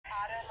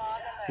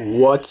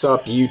What's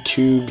up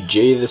YouTube,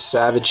 Jay the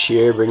Savage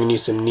here, bringing you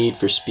some Need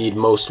for Speed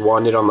Most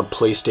Wanted on the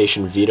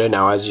PlayStation Vita.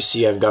 Now as you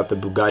see, I've got the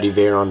Bugatti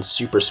Veyron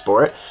Super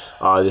Sport.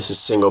 This is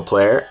single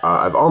player.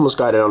 I've almost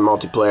got it on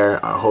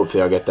multiplayer.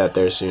 Hopefully I'll get that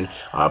there soon.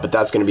 But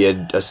that's going to be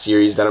a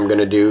series that I'm going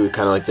to do,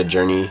 kind of like the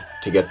journey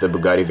to get the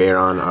Bugatti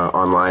Veyron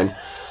online.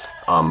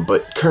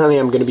 But currently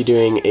I'm going to be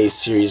doing a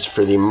series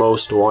for the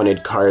most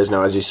wanted cars.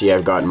 Now as you see,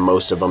 I've got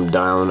most of them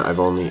down. I've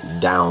only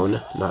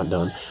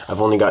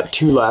got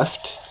 2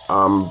 left.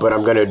 But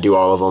I'm going to do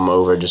all of them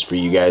over just for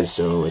you guys,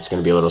 so it's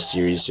going to be a little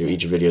series, so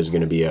each video is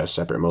going to be a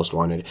separate most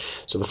wanted.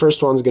 So the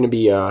first one's going to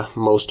be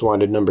most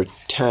wanted number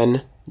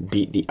 10,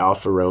 beat the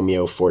Alfa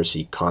Romeo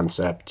 4C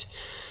Concept.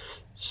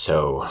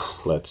 So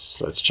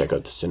let's check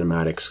out the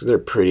cinematics, because they're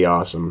pretty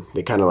awesome.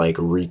 They kind of like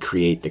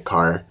recreate the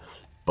car,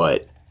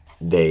 but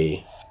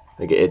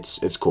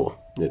it's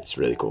cool. It's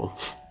really cool.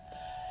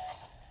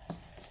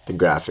 The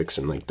graphics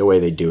and like the way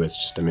they do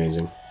it's just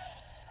amazing.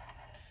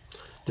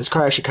 This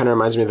car actually kind of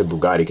reminds me of the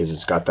Bugatti because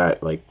it's got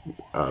that like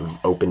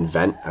open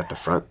vent at the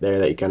front there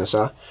that you kind of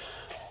saw.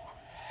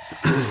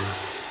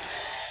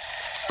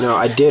 Now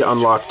I did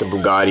unlock the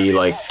Bugatti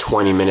like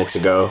 20 minutes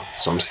ago,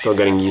 so I'm still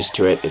getting used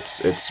to it.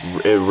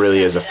 It really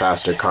is a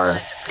faster car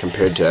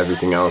compared to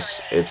everything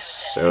else.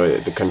 So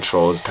the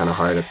control is kind of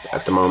hard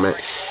at the moment,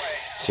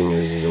 seeing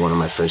as this is one of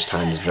my first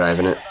times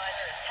driving it.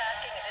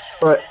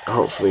 But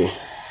hopefully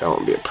that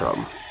won't be a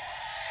problem.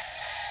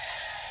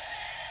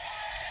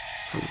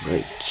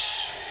 Alright.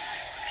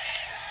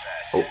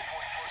 Oh,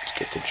 let's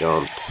get the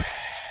jump.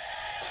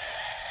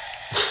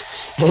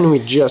 And we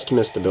just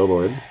missed the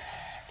billboard.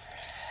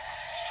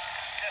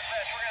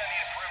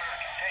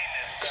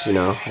 Because, you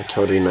know, I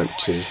totally meant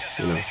to,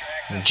 you know,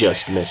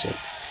 just miss it.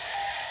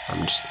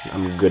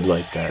 I'm good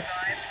like that.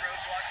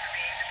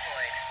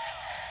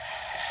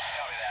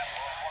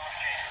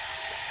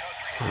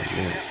 Oh,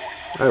 man.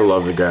 I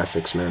love the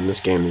graphics, man. This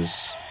game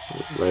is,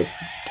 like,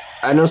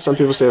 I know some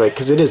people say, like,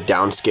 because it is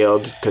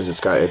downscaled, because it's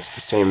the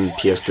same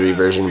PS3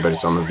 version, but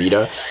it's on the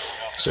Vita,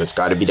 so it's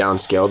got to be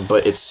downscaled,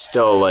 but it's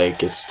still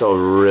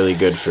really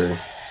good for,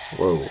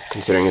 whoa,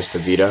 considering it's the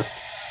Vita.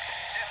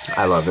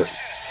 I love it.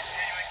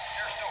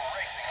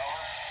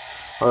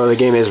 Oh, the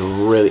game is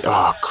really,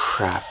 oh,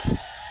 crap.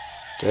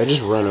 Did I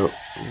just run out?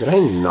 Did I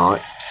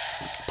not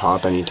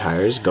pop any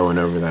tires going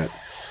over that?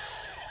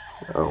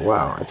 Oh,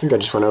 wow. I think I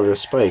just went over the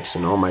spikes,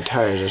 and all my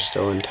tires are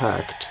still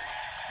intact.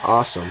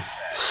 Awesome.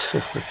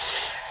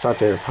 Thought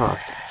they were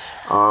popped.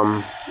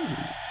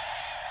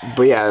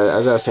 But yeah,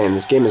 as I was saying,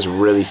 this game is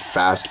really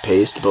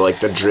fast-paced, but like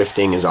the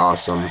drifting is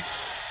awesome.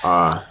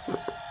 The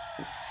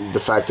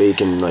fact that you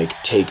can like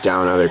take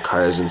down other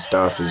cars and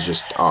stuff is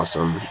just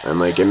awesome, and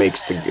like it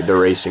makes the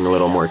racing a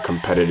little more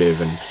competitive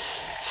and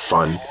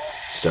fun.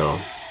 So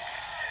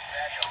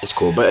it's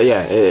cool. But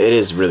yeah, it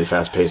is really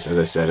fast-paced, as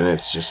I said, and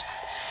it's just,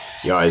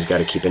 you always got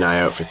to keep an eye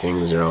out for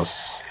things, or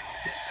else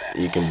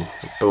you can,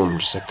 boom,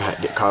 just like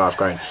that, get caught off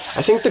guard.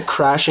 I think the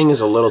crashing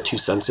is a little too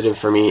sensitive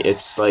for me.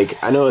 It's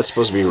like, I know it's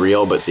supposed to be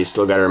real, but they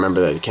still gotta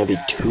remember that it can't be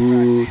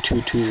too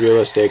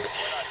realistic,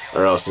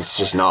 or else it's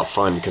just not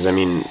fun. Because I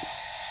mean,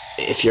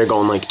 if you're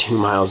going like 2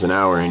 miles an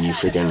hour and you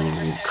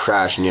freaking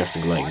crash and you have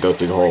to like go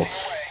through the whole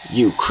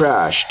 "you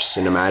crashed"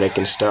 cinematic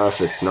and stuff,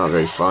 it's not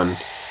very fun.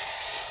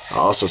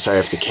 Also, sorry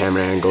if the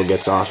camera angle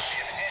gets off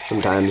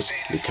sometimes,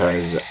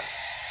 because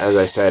as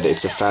I said,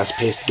 it's a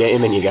fast-paced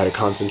game and you gotta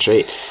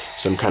concentrate,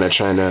 so I'm kind of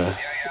trying to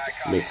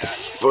make the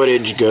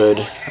footage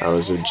good. I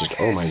was just,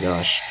 oh my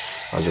gosh,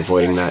 I was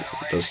avoiding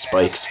those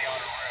spikes.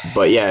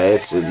 But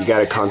yeah, you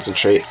gotta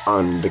concentrate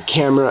on the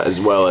camera as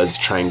well as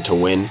trying to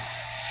win.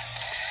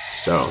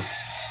 So,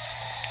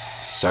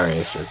 sorry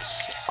if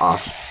it's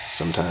off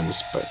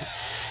sometimes, but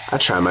I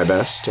try my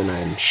best, and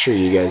I'm sure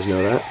you guys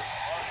know that.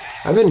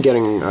 I've been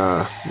getting,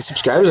 the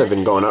subscribers have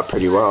been going up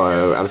pretty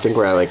well. I think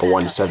we're at like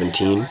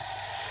 117.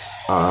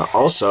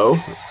 Also,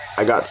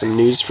 I got some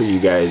news for you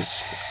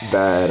guys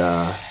that,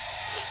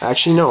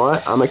 actually, you know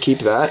what? I'm gonna keep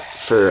that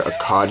for a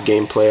COD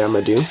gameplay I'm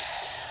gonna do.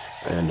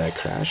 And I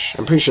crash.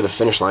 I'm pretty sure the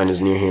finish line is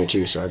near here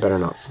too, so I better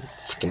not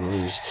freaking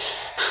lose.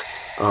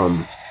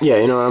 Yeah,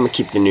 you know what? I'm gonna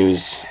keep the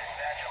news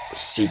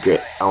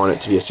secret. I want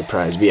it to be a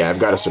surprise. But yeah, I've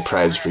got a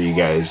surprise for you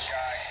guys,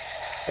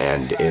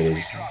 and it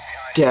is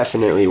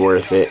definitely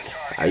worth it.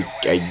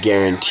 I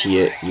guarantee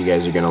it. You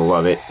guys are gonna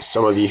love it.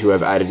 Some of you who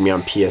have added me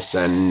on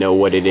PSN know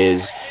what it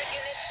is.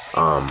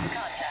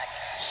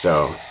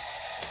 So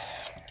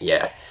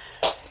yeah,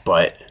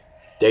 but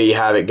there you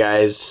have it,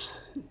 guys.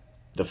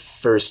 The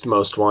first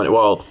most wanted,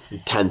 well,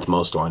 10th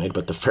most wanted,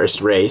 but the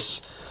first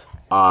race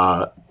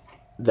that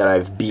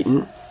I've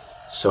beaten.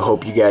 So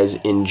hope you guys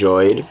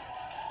enjoyed,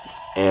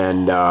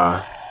 and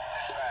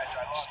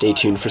stay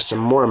tuned for some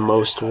more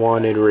most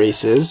wanted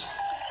races,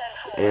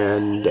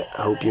 and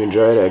I hope you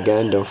enjoyed it.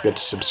 Again, don't forget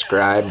to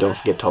subscribe, don't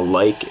forget to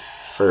like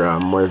for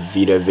more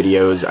Vita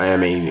videos. I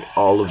am a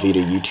all Vita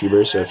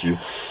YouTuber, so if you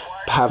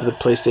have the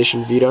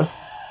PlayStation Vita,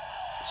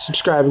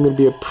 subscribing would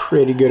be a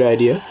pretty good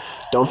idea.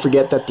 Don't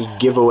forget that the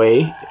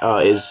giveaway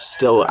is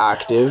still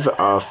active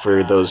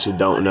for those who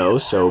don't know,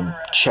 so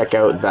check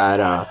out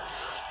that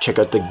check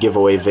out the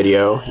giveaway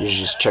video. You should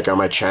just check out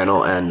my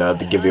channel, and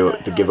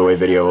the giveaway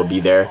video will be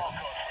there.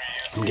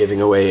 I'm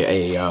giving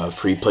away a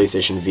free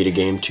PlayStation Vita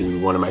game to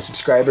one of my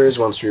subscribers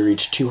once we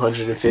reach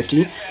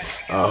 250.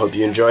 Hope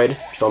you enjoyed.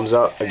 Thumbs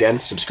up. Again,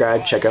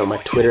 subscribe. Check out my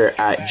Twitter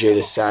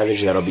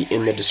 @JTheSavage. That'll be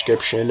in the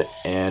description.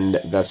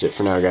 And that's it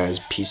for now,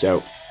 guys. Peace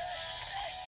out.